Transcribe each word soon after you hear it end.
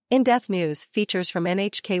In-depth news features from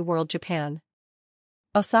NHK World Japan.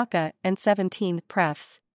 Osaka and 17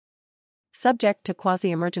 prefs. Subject to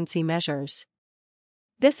quasi-emergency measures.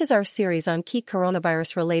 This is our series on key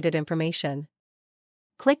coronavirus-related information.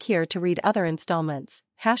 Click here to read other installments.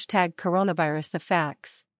 #coronavirus the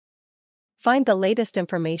facts. Find the latest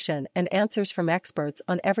information and answers from experts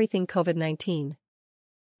on everything COVID-19.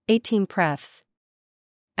 18 prefs.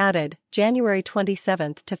 Added, January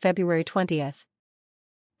 27 to February 20.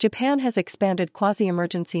 Japan has expanded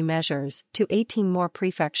quasi-emergency measures to 18 more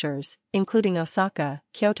prefectures, including Osaka,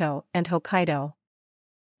 Kyoto, and Hokkaido.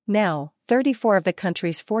 Now, 34 of the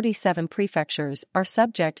country's 47 prefectures are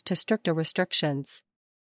subject to stricter restrictions.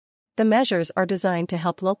 The measures are designed to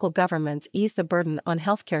help local governments ease the burden on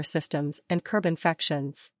healthcare systems and curb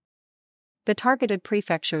infections. The targeted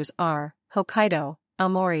prefectures are Hokkaido,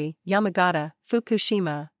 Aomori, Yamagata,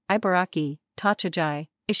 Fukushima, Ibaraki, Tochigi,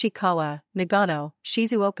 Ishikawa, Nagano,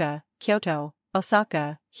 Shizuoka, Kyoto,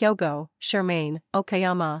 Osaka, Hyogo, Shirmane,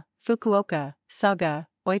 Okayama, Fukuoka, Saga,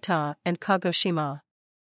 Oita, and Kagoshima.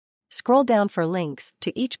 Scroll down for links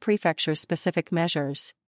to each prefecture's specific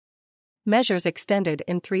measures. Measures extended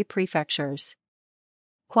in 3 prefectures.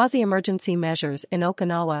 Quasi-emergency measures in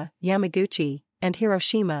Okinawa, Yamaguchi, and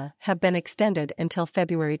Hiroshima have been extended until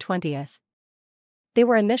February 20. They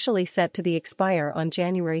were initially set to expire on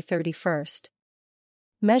January 31.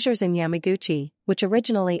 Measures in Yamaguchi, which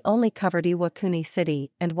originally only covered Iwakuni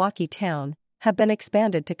City and Waki Town, have been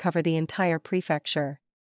expanded to cover the entire prefecture.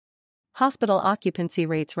 Hospital occupancy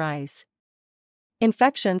rates rise.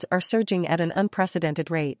 Infections are surging at an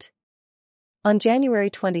unprecedented rate. On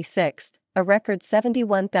January 26, a record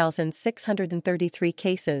 71,633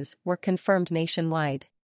 cases were confirmed nationwide.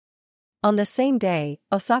 On the same day,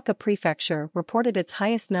 Osaka Prefecture reported its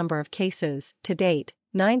highest number of cases to date,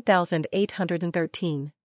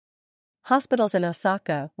 9,813. Hospitals in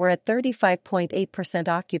Osaka were at 35.8%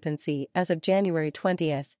 occupancy as of January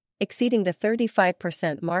 20, exceeding the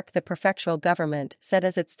 35% mark the prefectural government set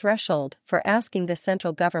as its threshold for asking the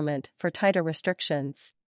central government for tighter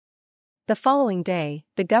restrictions. The following day,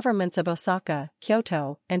 the governments of Osaka,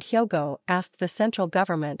 Kyoto, and Hyogo asked the central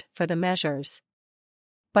government for the measures.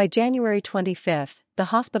 By January 25, the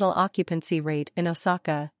hospital occupancy rate in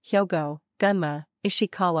Osaka, Hyogo, Gunma,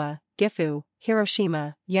 Ishikawa, Gifu,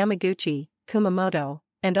 Hiroshima, Yamaguchi, Kumamoto,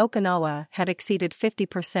 and Okinawa had exceeded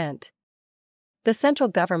 50%. The central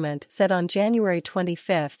government said on January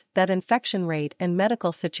 25 that infection rate and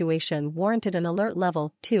medical situation warranted an alert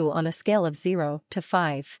level 2 on a scale of 0 to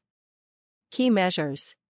 5. Key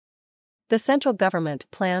measures. The central government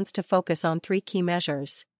plans to focus on 3 key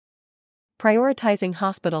measures. Prioritizing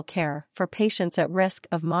hospital care for patients at risk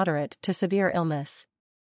of moderate to severe illness.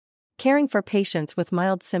 Caring for patients with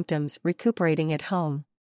mild symptoms recuperating at home.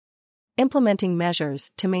 Implementing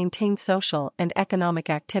measures to maintain social and economic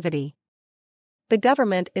activity. The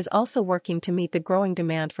government is also working to meet the growing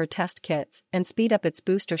demand for test kits and speed up its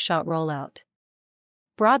booster shot rollout.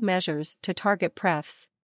 Broad measures to target prefs.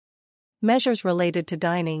 Measures related to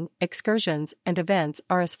dining, excursions, and events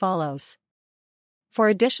are as follows. For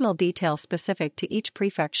additional details specific to each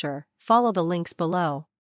prefecture, follow the links below.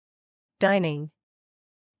 Dining.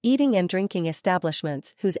 Eating and drinking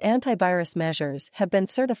establishments whose antivirus measures have been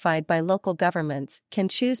certified by local governments can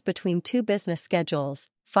choose between 2 business schedules,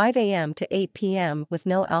 5 a.m. to 8 p.m. with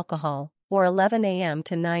no alcohol, or 11 a.m.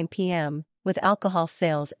 to 9 p.m., with alcohol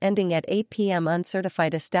sales ending at 8 p.m.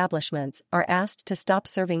 Uncertified establishments are asked to stop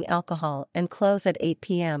serving alcohol and close at 8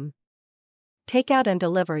 p.m. Takeout and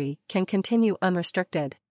delivery can continue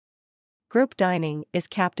unrestricted. Group dining is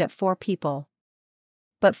capped at 4 people.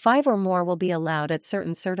 But 5 or more will be allowed at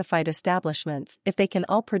certain certified establishments if they can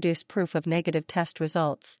all produce proof of negative test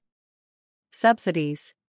results.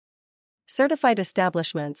 Subsidies. Certified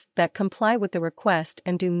establishments that comply with the request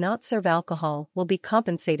and do not serve alcohol will be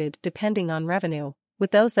compensated depending on revenue,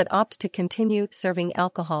 with those that opt to continue serving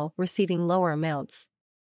alcohol receiving lower amounts.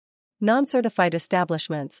 Non-certified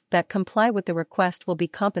establishments that comply with the request will be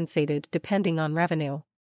compensated depending on revenue.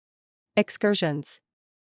 Excursions.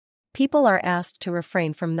 People are asked to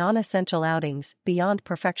refrain from non-essential outings beyond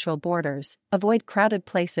prefectural borders, avoid crowded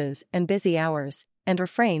places and busy hours, and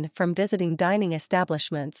refrain from visiting dining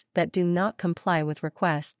establishments that do not comply with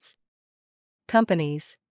requests.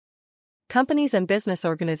 Companies. Companies and business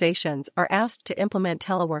organizations are asked to implement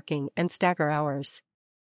teleworking and stagger hours.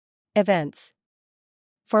 Events.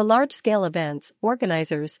 For large-scale events,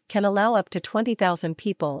 organizers can allow up to 20,000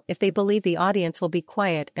 people if they believe the audience will be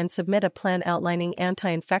quiet and submit a plan outlining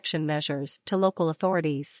anti-infection measures to local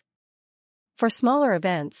authorities. For smaller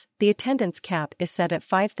events, the attendance cap is set at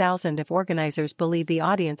 5,000 if organizers believe the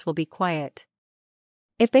audience will be quiet.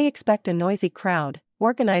 If they expect a noisy crowd,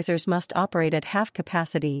 organizers must operate at half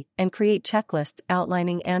capacity and create checklists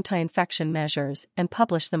outlining anti-infection measures and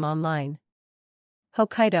publish them online.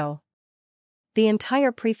 Hokkaido. The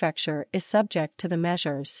entire prefecture is subject to the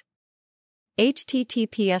measures.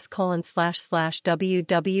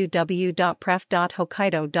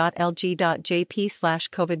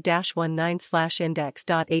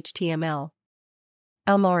 https://www.pref.hokkaido.lg.jp/covid-19/index.html.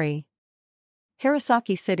 Aomori.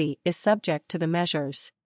 Hirosaki City is subject to the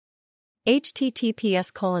measures.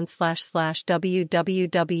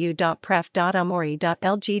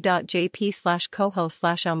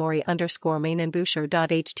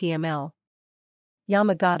 https://www.pref.aomori.lg.jp/coho/aomori_main_embouchure.html.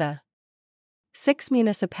 Yamagata. 6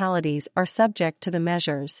 municipalities are subject to the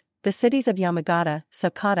measures: the cities of Yamagata,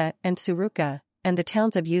 Sakata, and Tsuruka, and the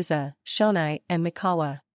towns of Yuza, Shonai, and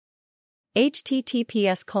Mikawa.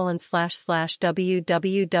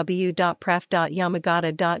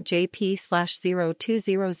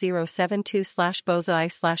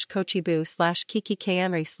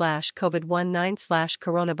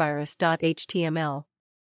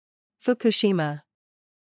 Fukushima.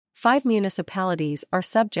 5 municipalities are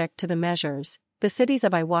subject to the measures: the cities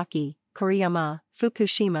of Iwaki, Koriyama,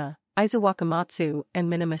 Fukushima, Izuwakamatsu, and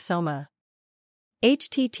Minamisoma.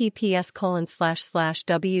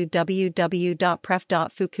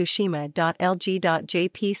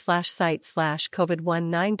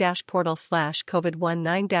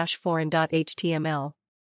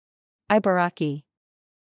 Ibaraki.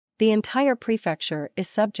 The entire prefecture is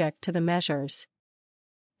subject to the measures.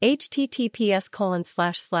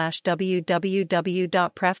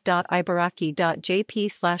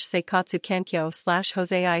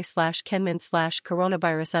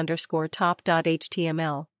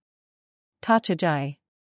 Tachijai.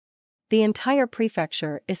 The entire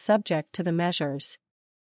prefecture is subject to the measures.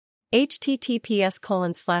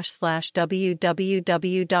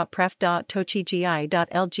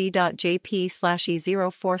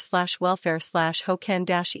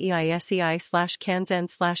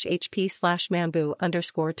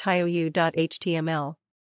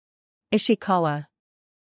 Ishikawa.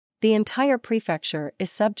 The entire prefecture is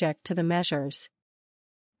subject to the measures.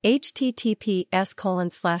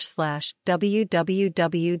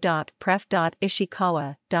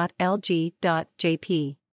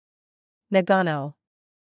 https://www.pref.ishikawa.lg.jp. Nagano.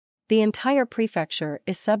 The entire prefecture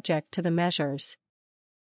is subject to the measures.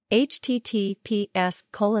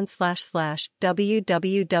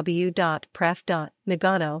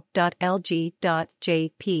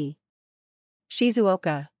 https://www.pref.nagano.lg.jp.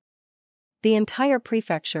 Shizuoka. The entire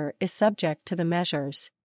prefecture is subject to the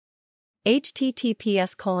measures.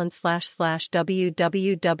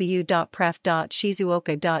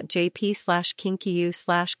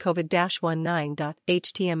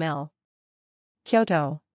 https://www.pref.shizuoka.jp/kinkiu/covid-19.html.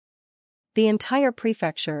 Kyoto. The entire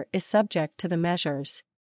prefecture is subject to the measures.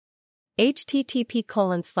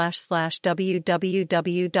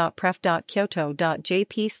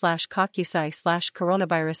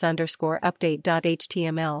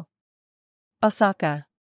 http://www.pref.kyoto.jp/kakusai/coronavirus_update.html. Osaka.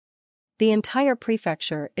 The entire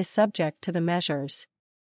prefecture is subject to the measures.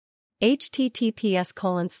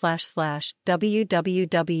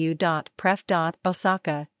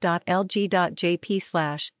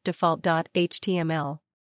 https://www.pref.osaka.lg.jp/default.html.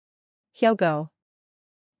 Hyogo.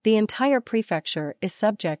 The entire prefecture is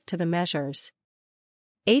subject to the measures.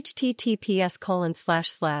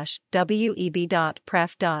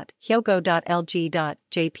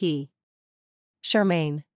 https://web.pref.hyogo.lg.jp.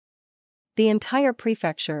 Shermaine. The entire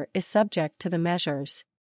prefecture is subject to the measures.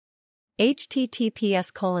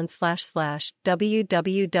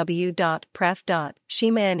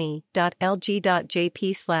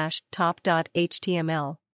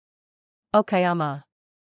 https://www.pref.shimaeni.lg.jp/top.html. Okayama.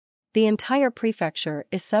 The entire prefecture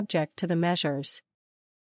is subject to the measures.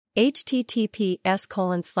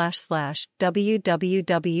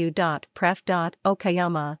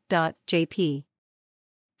 https://www.pref.okayama.jp.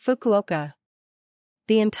 Fukuoka.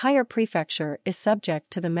 The entire prefecture is subject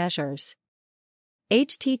to the measures.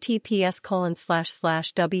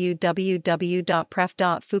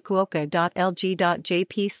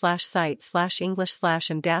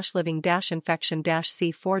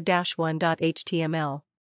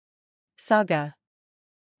 Saga.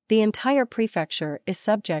 The entire prefecture is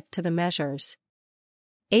subject to the measures.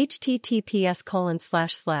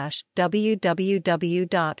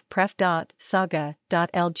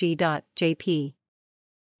 https://www.pref.saga.lg.jp.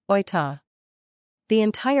 Oita. The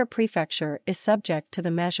entire prefecture is subject to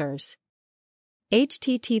the measures.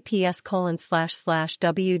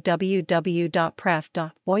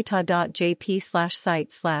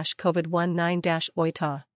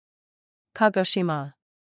 https://www.pref.oita.jp/site/covid-19-oita. Kagoshima.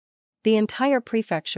 The entire prefecture